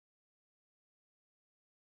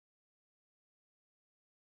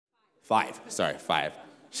5. Sorry, 5.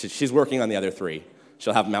 She's working on the other 3.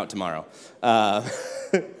 She'll have them out tomorrow.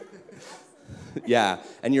 Yeah,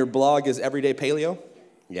 and your blog is Everyday Paleo?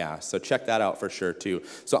 Yeah, so check that out for sure, too.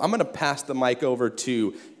 So I'm going to pass the mic over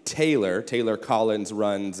to Taylor. Taylor Collins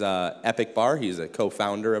runs Epic Bar. He's a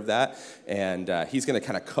co-founder of that, and he's going to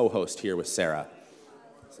kind of co-host here with Sarah.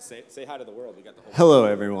 So say hi to the world. We got the whole Hello,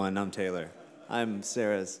 everyone. I'm Taylor. I'm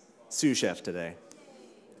Sarah's sous chef today.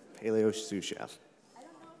 Paleo sous chef. I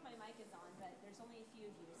don't know if my mic is on, but there's only a few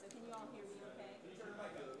of you, so can you all hear me okay?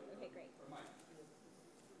 Okay,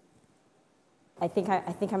 great.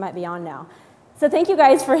 I think I might be on now. So thank you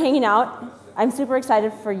guys for hanging out. I'm super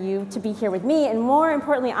excited for you to be here with me, and more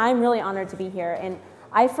importantly, I'm really honored to be here. And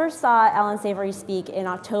I first saw Alan Savory speak in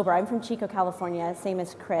October. I'm from Chico, California, same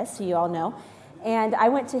as Chris, who you all know. And I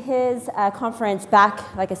went to his conference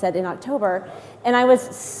back, like I said, in October, and I was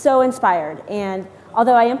so inspired. And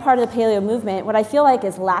although I am part of the paleo movement, what I feel like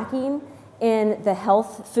is lacking in the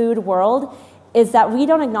health food world is that we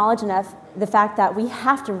don't acknowledge enough the fact that we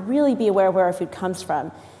have to really be aware of where our food comes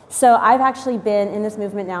from. So I've actually been in this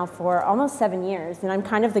movement now for almost 7 years, and I'm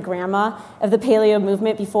kind of the grandma of the paleo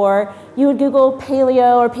movement. Before you would Google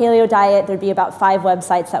paleo or paleo diet, there'd be about 5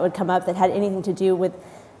 websites that would come up that had anything to do with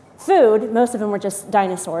food. Most of them were just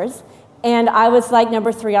dinosaurs. And I was like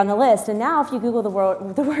number 3 on the list. And now if you Google the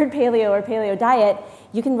word paleo or paleo diet,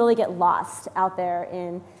 you can really get lost out there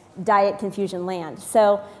in diet confusion land.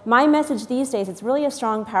 So my message these days, it's really a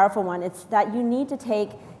strong, powerful one. It's that you need to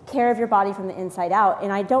take care of your body from the inside out.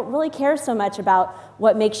 And I don't really care so much about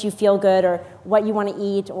what makes you feel good or what you want to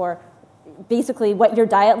eat or basically what your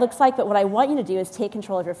diet looks like, but what I want you to do is take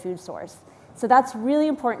control of your food source. So that's really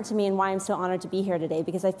important to me and why I'm so honored to be here today,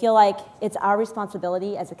 because I feel like it's our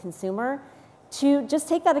responsibility as a consumer to just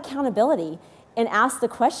take that accountability and ask the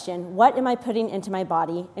question, what am I putting into my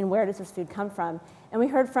body and where does this food come from? And we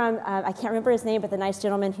heard from, I can't remember his name, but the nice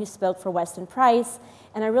gentleman who spoke for Weston Price,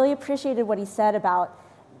 and I really appreciated what he said about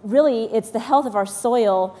really it's the health of our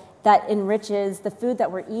soil that enriches the food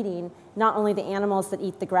that we're eating, not only the animals that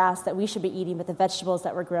eat the grass that we should be eating, but the vegetables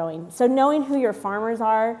that we're growing. So knowing who your farmers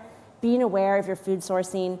are, being aware of your food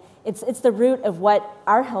sourcing, it's the root of what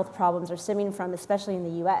our health problems are stemming from, especially in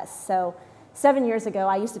the US. So 7 years ago,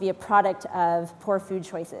 I used to be a product of poor food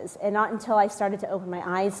choices, and not until I started to open my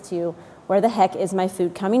eyes to where the heck is my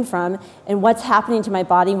food coming from and what's happening to my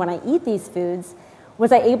body when I eat these foods,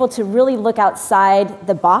 was I able to really look outside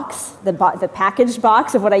the box, the packaged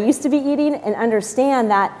box of what I used to be eating and understand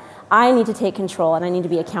that I need to take control and I need to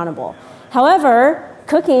be accountable. However,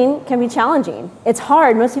 cooking can be challenging. It's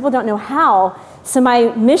hard. Most people don't know how. So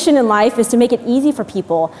my mission in life is to make it easy for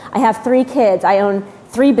people. I have 3 kids. I own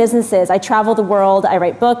 3 businesses. I travel the world. I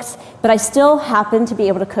write books. But I still happen to be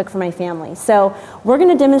able to cook for my family. So we're going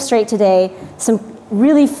to demonstrate today some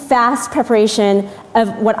really fast preparation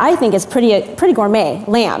of what I think is pretty gourmet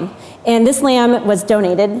lamb. And this lamb was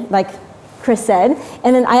donated, like Chris said.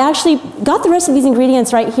 And then I actually got the rest of these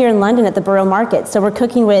ingredients right here in London at the Borough Market. So we're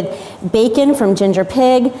cooking with bacon from ginger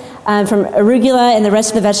pig, from arugula, and the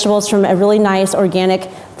rest of the vegetables from a really nice organic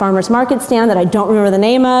farmer's market stand that I don't remember the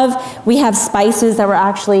name of. We have spices that were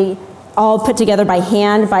actually all put together by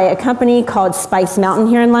hand by a company called Spice Mountain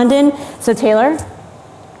here in London. So Taylor,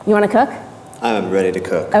 you want to cook? I'm ready to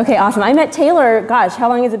cook. Okay, awesome. I met Taylor, gosh, how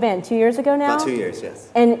long has it been? 2 years ago now? About 2 years, yes.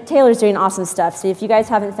 And Taylor's doing awesome stuff. So if you guys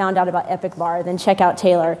haven't found out about Epic Bar, then check out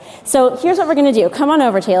Taylor. So here's what we're going to do. Come on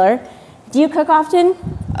over, Taylor. Do you cook often?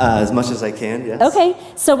 As much as I can, yes. Okay,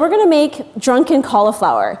 so we're going to make drunken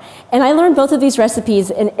cauliflower. And I learned both of these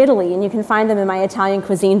recipes in Italy, and you can find them in my Italian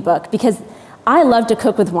cuisine book, because I love to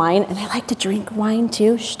cook with wine, and I like to drink wine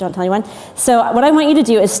too. Shh, don't tell anyone. So what I want you to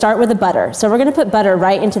do is start with the butter. So we're going to put butter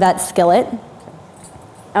right into that skillet.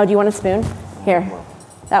 Oh, do you want a spoon? Here,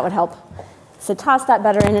 that would help. So toss that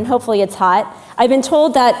butter in, and hopefully it's hot. I've been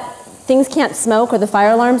told that things can't smoke or the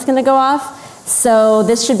fire alarm's going to go off, so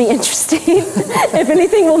this should be interesting. If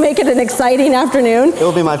anything, we'll make it an exciting afternoon. It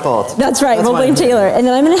will be my fault. That's right, we'll blame Taylor. And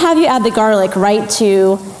then I'm going to have you add the garlic right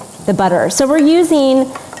to the butter. So we're using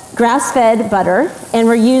grass-fed butter, and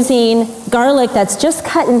we're using garlic that's just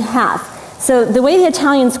cut in half. So the way the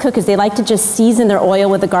Italians cook is they like to just season their oil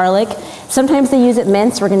with the garlic. Sometimes they use it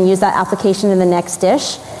minced. We're going to use that application in the next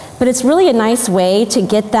dish. But it's really a nice way to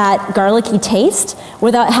get that garlicky taste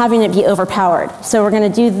without having it be overpowered. So we're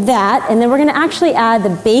going to do that, and then we're going to actually add the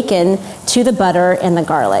bacon to the butter and the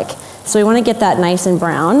garlic. So we want to get that nice and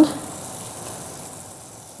browned.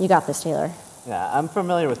 You got this, Taylor. Yeah, I'm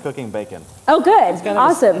familiar with cooking bacon. Oh, good. It's kind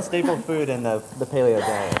Awesome. of a staple food in the paleo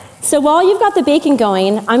diet. So while you've got the bacon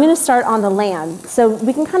going, I'm going to start on the lamb. So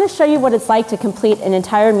we can kind of show you what it's like to complete an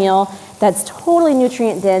entire meal that's totally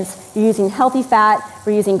nutrient dense. You're using healthy fat,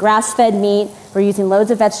 we're using grass-fed meat, we're using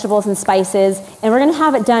loads of vegetables and spices, and we're going to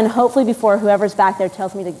have it done hopefully before whoever's back there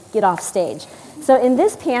tells me to get off stage. So in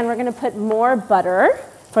this pan, we're going to put more butter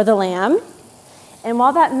for the lamb. And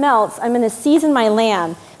while that melts, I'm going to season my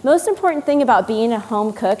lamb. Most important thing about being a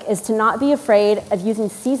home cook is to not be afraid of using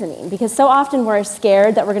seasoning, because so often we're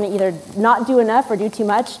scared that we're going to either not do enough or do too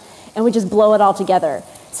much, and we just blow it all together.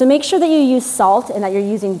 So make sure that you use salt and that you're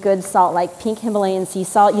using good salt, like pink Himalayan sea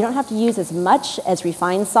salt. You don't have to use as much as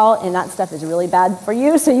refined salt, and that stuff is really bad for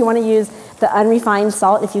you, so you want to use the unrefined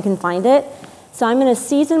salt if you can find it. So I'm going to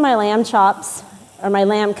season my lamb chops, or my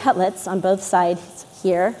lamb cutlets on both sides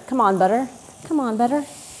here. Come on, butter. Come on, butter.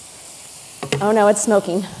 Oh no, it's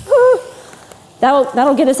smoking.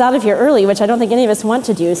 That'll get us out of here early, which I don't think any of us want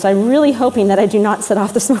to do, so I'm really hoping that I do not set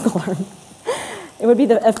off the smoke alarm. It would be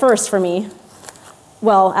a first for me.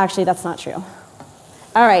 Well, actually, that's not true.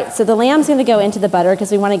 All right, so the lamb's going to go into the butter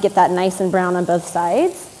because we want to get that nice and brown on both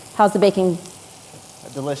sides. How's the bacon?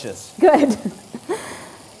 Delicious. Good.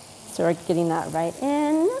 So we're getting that right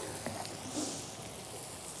in.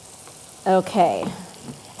 Okay.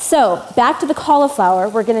 So back to the cauliflower,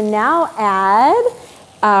 we're going to now add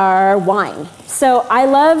our wine. So I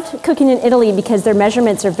loved cooking in Italy because their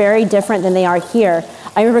measurements are very different than they are here.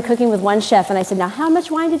 I remember cooking with one chef and I said, now how much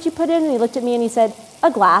wine did you put in? And he looked at me and he said, a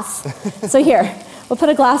glass. So here, we'll put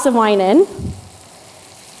a glass of wine in.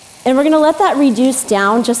 And we're going to let that reduce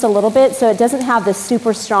down just a little bit so it doesn't have this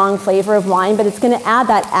super strong flavor of wine, but it's going to add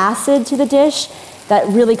that acid to the dish that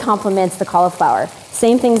really complements the cauliflower.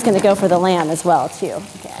 Same thing's going to go for the lamb as well, too.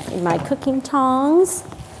 Okay, I need my cooking tongs.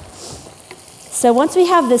 So once we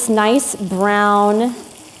have this nice brown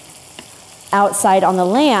outside on the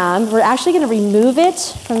lamb, we're actually going to remove it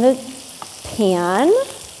from the pan.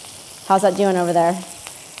 How's that doing over there?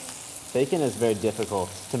 Bacon is very difficult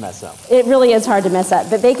to mess up. It really is hard to mess up,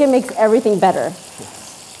 but bacon makes everything better.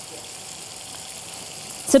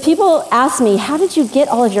 So people ask me, how did you get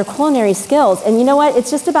all of your culinary skills? And you know what? It's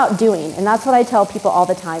just about doing, and that's what I tell people all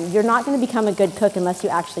the time. You're not going to become a good cook unless you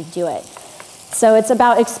actually do it. So it's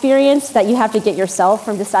about experience that you have to get yourself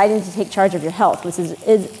from deciding to take charge of your health, which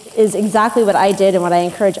is exactly what I did and what I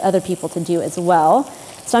encourage other people to do as well.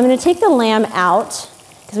 So I'm going to take the lamb out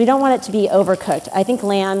because we don't want it to be overcooked. I think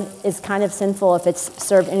lamb is kind of sinful if it's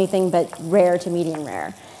served anything but rare to medium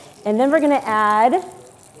rare. And then we're going to add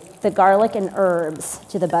the garlic and herbs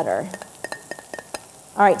to the butter.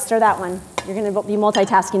 All right, stir that one. You're going to be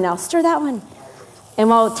multitasking now. Stir that one. And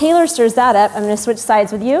while Taylor stirs that up, I'm going to switch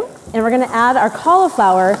sides with you, and we're going to add our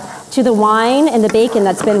cauliflower to the wine and the bacon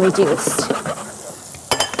that's been reduced.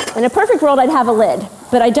 In a perfect world, I'd have a lid,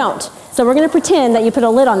 but I don't. So we're going to pretend that you put a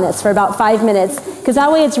lid on this for about 5 minutes, because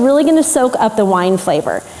that way it's really going to soak up the wine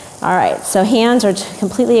flavor. All right, so hands are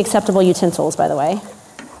completely acceptable utensils, by the way.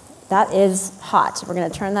 That is hot. We're going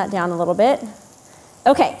to turn that down a little bit.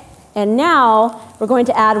 Okay, and now we're going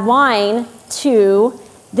to add wine to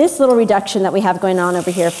this little reduction that we have going on over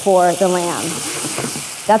here for the lamb.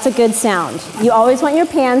 That's a good sound. You always want your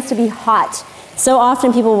pans to be hot. So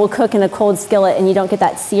often people will cook in a cold skillet and you don't get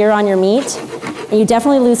that sear on your meat. And you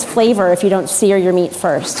definitely lose flavor if you don't sear your meat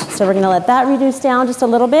first. So we're going to let that reduce down just a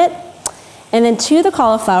little bit. And then to the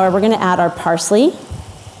cauliflower, we're going to add our parsley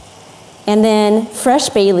and then fresh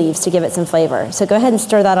bay leaves to give it some flavor. So go ahead and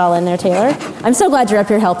stir that all in there, Taylor. I'm so glad you're up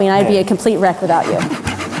here helping. I'd be a complete wreck without you.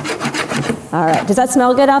 All right, does that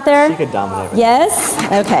smell good out there? She could dominate. Yes?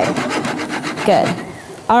 Okay, good.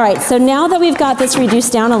 All right, so now that we've got this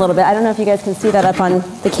reduced down a little bit, I don't know if you guys can see that up on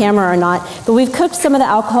the camera or not, but we've cooked some of the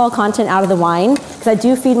alcohol content out of the wine, because I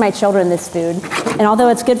do feed my children this food. And although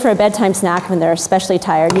it's good for a bedtime snack when they're especially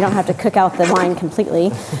tired, you don't have to cook out the wine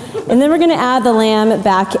completely. And then we're gonna add the lamb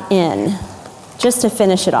back in, just to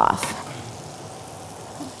finish it off.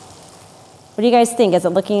 What do you guys think? Is it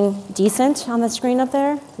looking decent on the screen up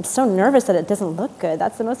there? I'm so nervous that it doesn't look good.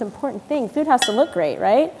 That's the most important thing. Food has to look great,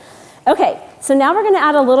 right? Okay, so now we're gonna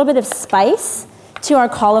add a little bit of spice to our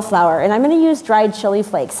cauliflower, and I'm gonna use dried chili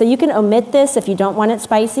flakes. So you can omit this if you don't want it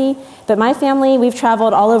spicy, but my family, we've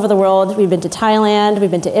traveled all over the world. We've been to Thailand,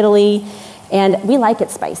 we've been to Italy, and we like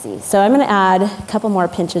it spicy. So I'm gonna add a couple more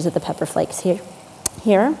pinches of the pepper flakes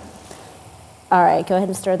here. All right, go ahead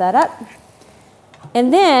and stir that up.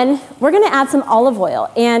 And then we're going to add some olive oil.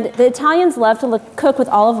 And the Italians love to cook with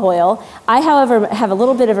olive oil. I, however, have a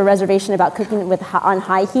little bit of a reservation about cooking on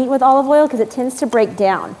high heat with olive oil because it tends to break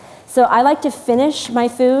down. So I like to finish my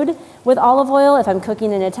food with olive oil if I'm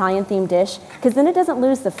cooking an Italian-themed dish, because then it doesn't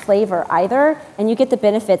lose the flavor either, and you get the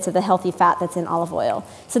benefits of the healthy fat that's in olive oil.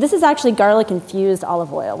 So this is actually garlic-infused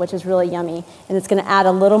olive oil, which is really yummy, and it's going to add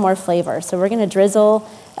a little more flavor. So we're going to drizzle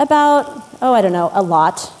about, I don't know, a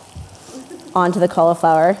lot onto the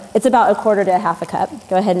cauliflower. It's about 1/4 to 1/2 cup.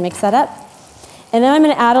 Go ahead and mix that up. And then I'm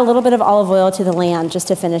going to add a little bit of olive oil to the lamb just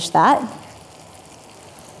to finish that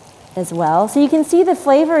as well. So you can see the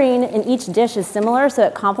flavoring in each dish is similar, so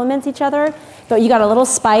it complements each other, but you got a little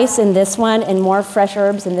spice in this one and more fresh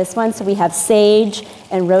herbs in this one. So we have sage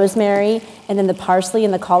and rosemary, and then the parsley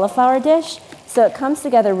in the cauliflower dish. So it comes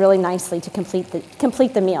together really nicely to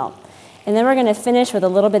complete the meal. And then we're going to finish with a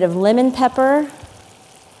little bit of lemon pepper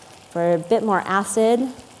for a bit more acid.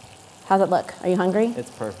 How's it look? Are you hungry?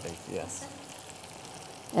 It's perfect, yes.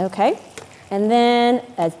 Okay. And then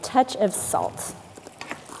a touch of salt.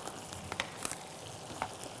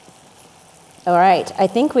 All right, I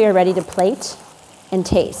think we are ready to plate and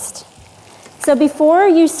taste. So before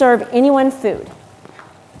you serve anyone food,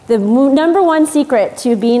 the number one secret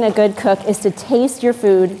to being a good cook is to taste your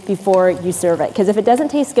food before you serve it. Because if it doesn't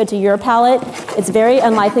taste good to your palate, it's very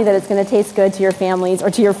unlikely that it's going to taste good to your families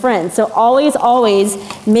or to your friends. So always, always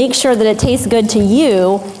make sure that it tastes good to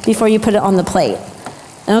you before you put it on the plate.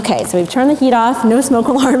 Okay, so we've turned the heat off, no smoke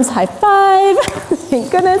alarms, high five,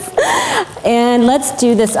 thank goodness. And let's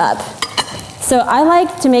do this up. So I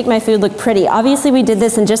like to make my food look pretty. Obviously we did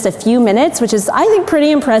this in just a few minutes, which is I think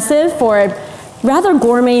pretty impressive for a rather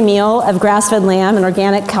gourmet meal of grass-fed lamb and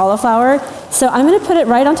organic cauliflower. So I'm going to put it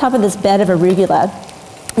right on top of this bed of arugula.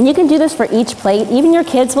 And you can do this for each plate. Even your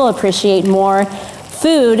kids will appreciate more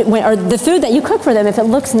food, or the food that you cook for them if it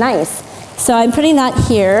looks nice. So I'm putting that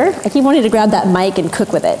here. I keep wanting to grab that mic and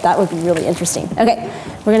cook with it. That would be really interesting. Okay,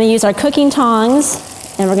 we're going to use our cooking tongs,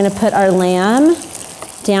 and we're going to put our lamb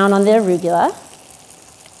down on the arugula.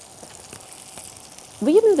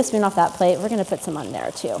 Will you move the spoon off that plate? We're going to put some on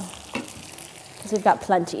there too, because we've got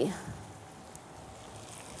plenty.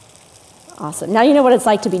 Awesome. Now you know what it's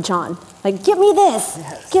like to be John. Like, get me this,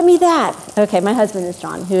 get me that. Okay, my husband is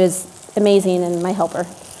John, who is amazing and my helper.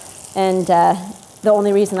 And the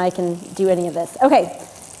only reason I can do any of this. Okay,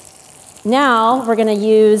 now we're going to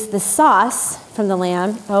use the sauce from the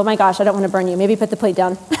lamb. Oh my gosh, I don't want to burn you. Maybe put the plate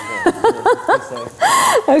down.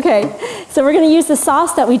 Okay, so we're going to use the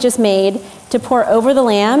sauce that we just made to pour over the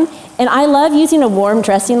lamb. And I love using a warm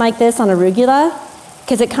dressing like this on arugula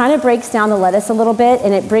because it kind of breaks down the lettuce a little bit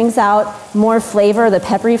and it brings out more flavor, the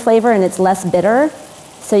peppery flavor, and it's less bitter.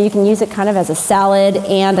 So you can use it kind of as a salad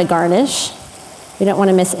and a garnish. We don't want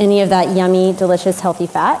to miss any of that yummy, delicious, healthy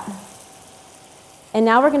fat. And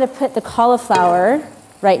now we're going to put the cauliflower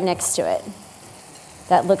right next to it.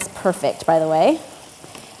 That looks perfect, by the way.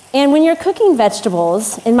 And when you're cooking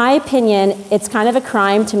vegetables, in my opinion, it's kind of a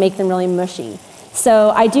crime to make them really mushy. So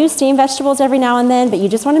I do steam vegetables every now and then, but you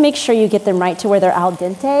just want to make sure you get them right to where they're al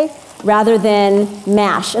dente rather than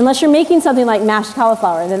mash. Unless you're making something like mashed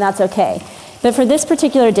cauliflower, then that's okay. But for this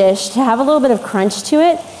particular dish, to have a little bit of crunch to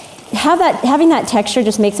it, having that texture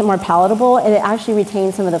just makes it more palatable, and it actually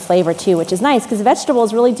retains some of the flavor too, which is nice because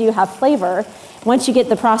vegetables really do have flavor. Once you get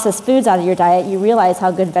the processed foods out of your diet, you realize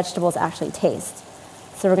how good vegetables actually taste.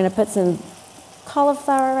 So we're going to put some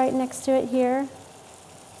cauliflower right next to it here.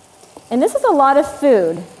 And this is a lot of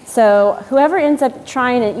food. So whoever ends up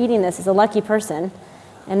trying and eating this is a lucky person.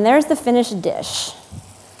 And there's the finished dish.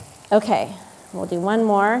 Okay, we'll do one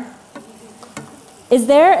more. Is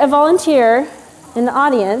there a volunteer in the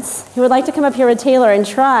audience who would like to come up here with Taylor and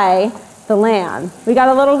try the lamb? We got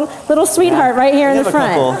a little sweetheart right here in the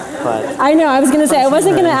front. Couple, but I know, I was going to say, I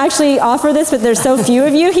wasn't going to actually offer this, but there's so few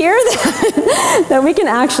of you here that we can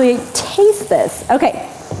actually taste this. Okay,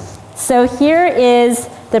 so here is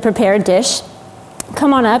the prepared dish.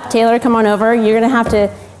 Come on up, Taylor, come on over. You're going to have to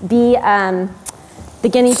be the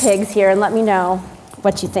guinea pigs here and let me know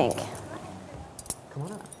what you think. come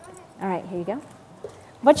on up. All right, here you go.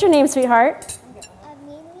 What's your name, sweetheart?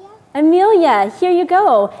 Amelia? Amelia, here you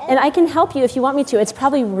go. And I can help you if you want me to. It's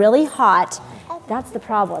probably really hot. That's the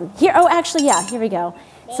problem. Here, oh, actually, yeah, here we go.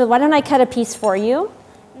 So why don't I cut a piece for you,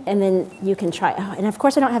 and then you can try. Oh, and of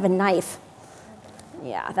course, I don't have a knife.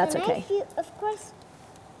 Yeah, that's okay. Of course,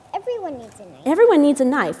 everyone needs a knife. Everyone needs a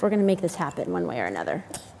knife. We're going to make this happen one way or another.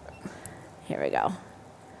 Here we go.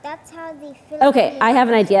 That's how the Philippines... Okay, I have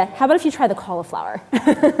an idea. How about if you try the cauliflower?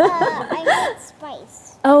 I need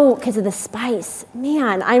spice. Oh, because of the spice.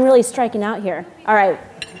 Man, I'm really striking out here. All right.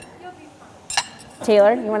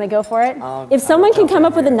 Taylor, you want to go for it? If someone can come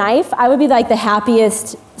up with a knife, I would be like the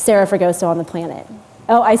happiest Sarah Fragoso on the planet.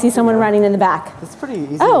 Oh, I see someone running in the back. It's pretty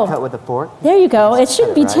easy to cut with a fork. There you go. It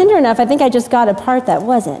should be tender enough. I think I just got a part that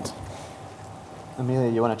wasn't.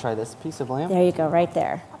 Amelia, you want to try this piece of lamb? There you go, right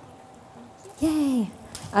there. Yay.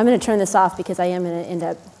 I'm going to turn this off because I am going to end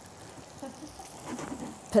up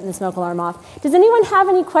putting the smoke alarm off. Does anyone have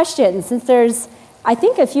any questions? Since there's, I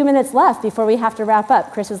think, a few minutes left before we have to wrap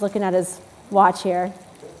up. Chris is looking at his watch here.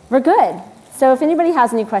 We're good. So if anybody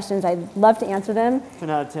has any questions, I'd love to answer them. 10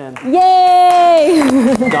 out of 10. Yay!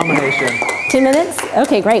 Domination. 10 minutes?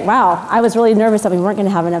 Okay, great. Wow. I was really nervous that we weren't going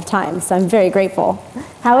to have enough time, so I'm very grateful.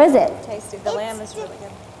 How is it? Tasty. The lamb is really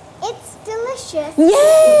good. It's delicious.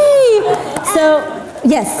 Yay! So,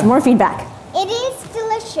 yes, more feedback. It is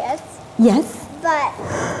delicious, Yes. but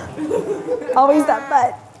Always that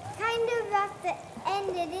but. kind of at the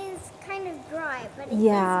end it is kind of dry, but it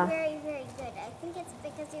Yeah. is very, very good. I think it's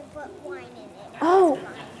because you put wine in it. Oh,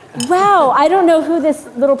 wow. I don't know who this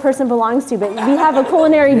little person belongs to, but we have a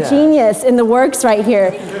culinary genius in the works right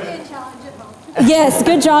here. Yes,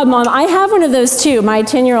 good job, Mom. I have one of those too. My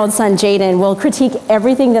 10-year-old son, Jaden, will critique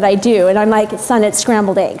everything that I do, and I'm like, son, it's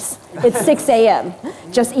scrambled eggs. It's 6 a.m.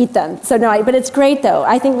 Just eat them. So no, but it's great though.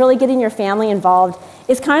 I think really getting your family involved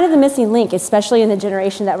is kind of the missing link, especially in the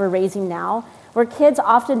generation that we're raising now, where kids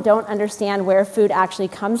often don't understand where food actually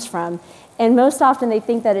comes from. And most often they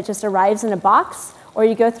think that it just arrives in a box, or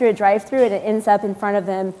you go through a drive-through and it ends up in front of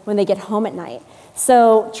them when they get home at night.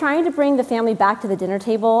 So trying to bring the family back to the dinner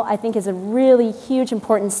table, I think, is a really huge,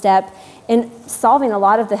 important step in solving a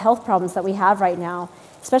lot of the health problems that we have right now,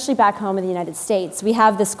 especially back home in the United States. We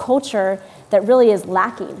have this culture that really is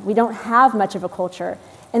lacking. We don't have much of a culture.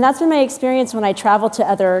 And that's been my experience when I travel to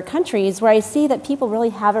other countries, where I see that people really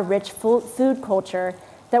have a rich food culture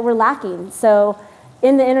that we're lacking. So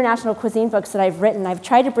in the international cuisine books that I've written, I've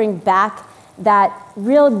tried to bring back that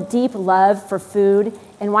real deep love for food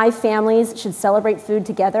and why families should celebrate food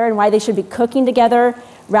together and why they should be cooking together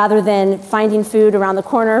rather than finding food around the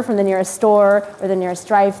corner from the nearest store or the nearest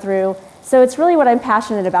drive-through. So it's really what I'm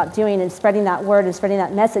passionate about doing and spreading that word and spreading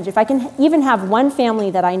that message. If I can even have one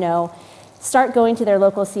family that I know start going to their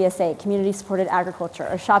local CSA, community-supported agriculture,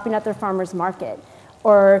 or shopping at their farmer's market,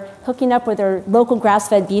 or hooking up with their local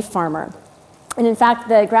grass-fed beef farmer. And in fact,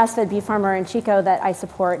 the grass-fed beef farmer in Chico that I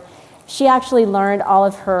support, she actually learned all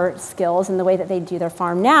of her skills and the way that they do their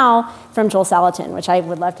farm now from Joel Salatin, which I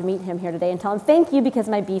would love to meet him here today and tell him thank you because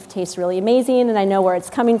my beef tastes really amazing and I know where it's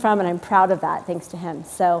coming from and I'm proud of that thanks to him.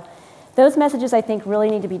 So those messages, I think, really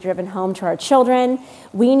need to be driven home to our children.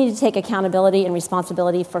 We need to take accountability and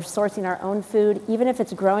responsibility for sourcing our own food, even if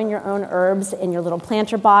it's growing your own herbs in your little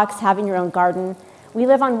planter box, having your own garden. We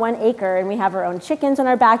live on 1 acre and we have our own chickens in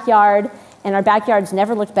our backyard, and our backyards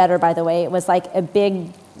never looked better, by the way. It was like a big,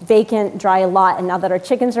 vacant, dry lot, and now that our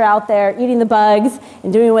chickens are out there eating the bugs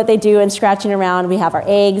and doing what they do and scratching around, we have our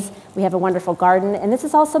eggs, we have a wonderful garden, and this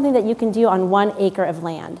is all something that you can do on 1 acre of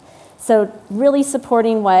land. So really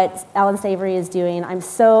supporting what Alan Savory is doing. I'm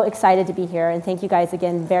so excited to be here, and thank you guys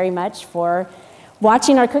again very much for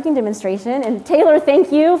watching our cooking demonstration. And Taylor,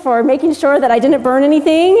 thank you for making sure that I didn't burn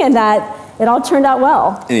anything and that it all turned out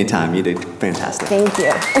well. Anytime, you did fantastic. Thank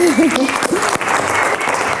you.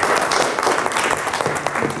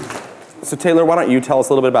 So Taylor, why don't you tell us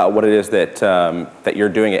a little bit about what it is that that you're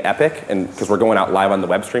doing at Epic, and because we're going out live on the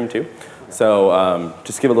web stream too. So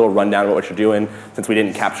just give a little rundown of what you're doing, since we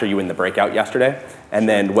didn't capture you in the breakout yesterday, and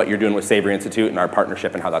then what you're doing with Savory Institute and our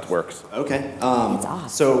partnership and how that works. Okay. That's awesome.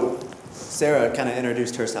 So Sarah kind of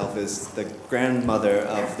introduced herself as the grandmother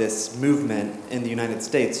of this movement in the United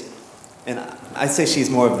States. And I say she's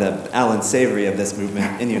more of the Alan Savory of this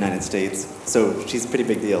movement in the United States. So she's a pretty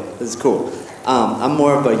big deal. This is cool. I'm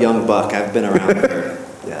more of a young buck. I've been around for,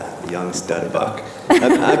 young stud buck.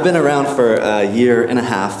 I've been around for a year and a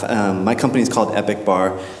half. My company's called Epic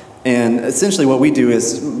Bar. And essentially what we do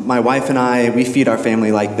is my wife and I, we feed our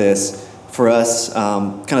family like this. For us,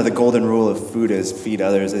 kind of the golden rule of food is feed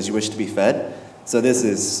others as you wish to be fed. So this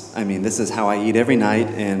is how I eat every night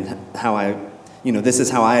and this is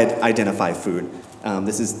how I identify food.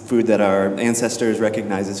 This is food that our ancestors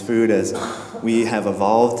recognize as food, as we have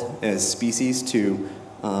evolved as species to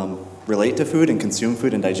relate to food and consume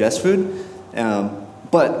food and digest food.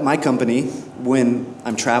 But my company, when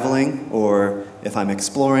I'm traveling or if I'm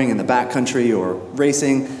exploring in the backcountry or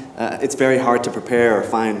racing, it's very hard to prepare or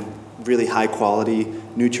find really high quality,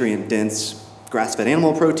 nutrient-dense grass-fed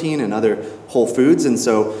animal protein and other whole foods. And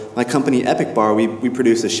so my company, Epic Bar, we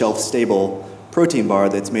produce a shelf-stable protein bar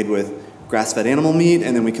that's made with grass-fed animal meat,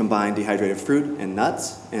 and then we combine dehydrated fruit and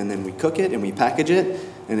nuts, and then we cook it and we package it,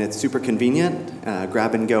 and it's super convenient,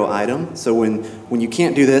 grab-and-go item. So when you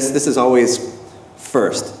can't do this, this is always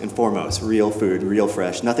first and foremost, real food, real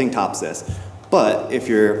fresh, nothing tops this. But if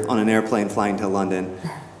you're on an airplane flying to London,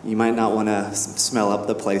 you might not want to smell up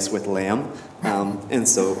the place with lamb, and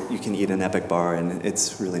so you can eat an Epic bar, and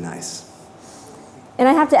it's really nice. And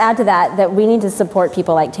I have to add to that we need to support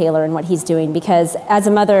people like Taylor and what he's doing, because as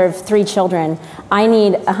a mother of 3 children, I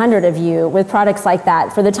need 100 of you with products like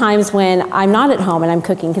that for the times when I'm not at home and I'm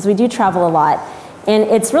cooking, because we do travel a lot. And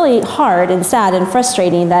it's really hard and sad and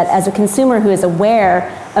frustrating that as a consumer who is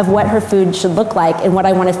aware of what her food should look like and what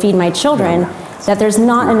I want to feed my children, that there's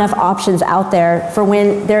not enough options out there for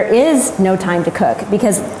when there is no time to cook,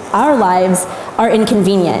 because our lives are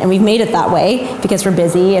inconvenient and we've made it that way because we're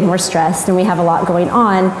busy and we're stressed and we have a lot going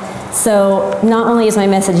on. So not only is my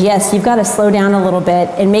message, yes, you've got to slow down a little bit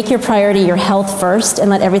and make your priority your health first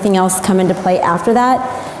and let everything else come into play after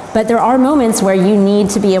that. But there are moments where you need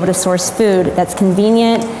to be able to source food that's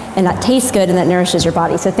convenient and that tastes good and that nourishes your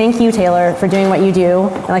body. So thank you, Taylor, for doing what you do.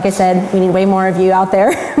 And like I said, we need way more of you out there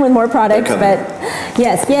with more products. But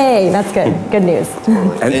yes, yay, that's good. Good news.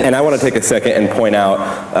 And I want to take a second and point out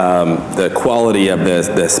the quality of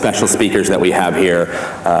the special speakers that we have here.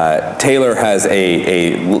 Taylor has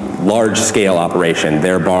a large-scale operation.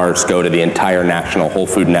 Their bars go to the entire national whole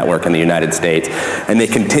food network in the United States, and they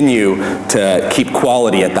continue to keep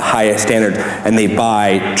quality at the highest standard, and they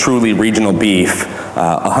buy truly regional beef,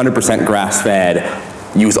 100% grass-fed,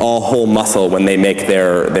 use all whole muscle when they make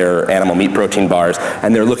their animal meat protein bars,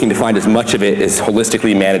 and they're looking to find as much of it as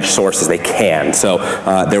holistically managed source as they can. So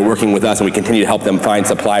they're working with us, and we continue to help them find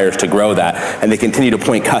suppliers to grow that, and they continue to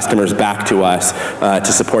point customers back to us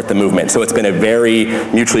to support the movement. So it's been a very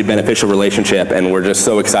mutually beneficial relationship, and we're just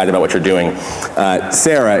so excited about what you're doing.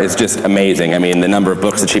 Sarah is just amazing. I mean, the number of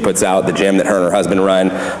books that she puts out, the gym that her and her husband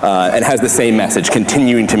run, and has the same message,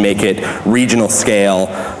 continuing to make it regional scale,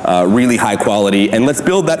 really high quality, and let's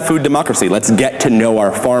build that food democracy. Let's get to know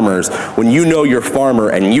our farmers. When you know your farmer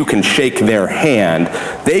and you can shake their hand,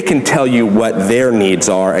 they can tell you what their needs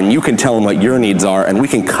are, and you can tell them what your needs are, and we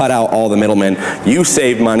can cut out all the middlemen. You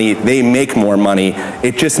save money, they make more money.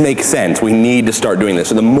 It just makes sense. We need to start doing this.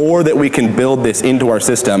 So the more that we can build this into our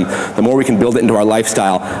system, the more we can build it into our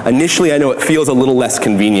lifestyle. Initially, I know it feels a little less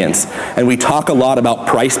convenience, and we talk a lot about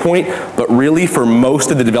price point, but really for most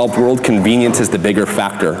of the developed world, convenience is the bigger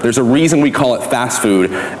factor. There's a reason we call it fast food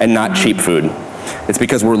and not cheap food. It's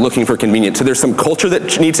because we're looking for convenience. So there's some culture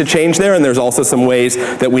that needs to change there, and there's also some ways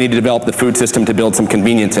that we need to develop the food system to build some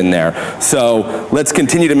convenience in there. So let's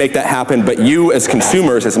continue to make that happen, but you as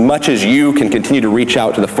consumers, as much as you can continue to reach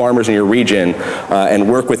out to the farmers in your region and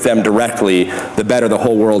work with them directly, the better the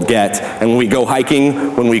whole world gets. And when we go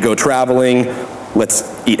hiking, when we go traveling, let's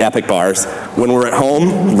eat Epic bars. When we're at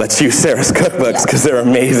home, let's use Sarah's cookbooks because they're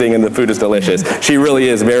amazing and the food is delicious. She really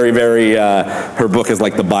is very, very, her book is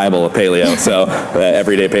like the Bible of paleo, so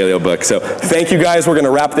everyday paleo book. So thank you guys. We're going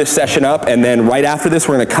to wrap this session up, and then right after this,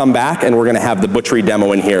 we're going to come back and we're going to have the butchery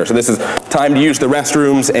demo in here. So this is time to use the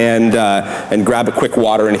restrooms and grab a quick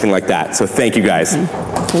water or anything like that. So thank you guys.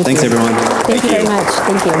 Thanks everyone. Thank you very much.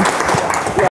 Thank you.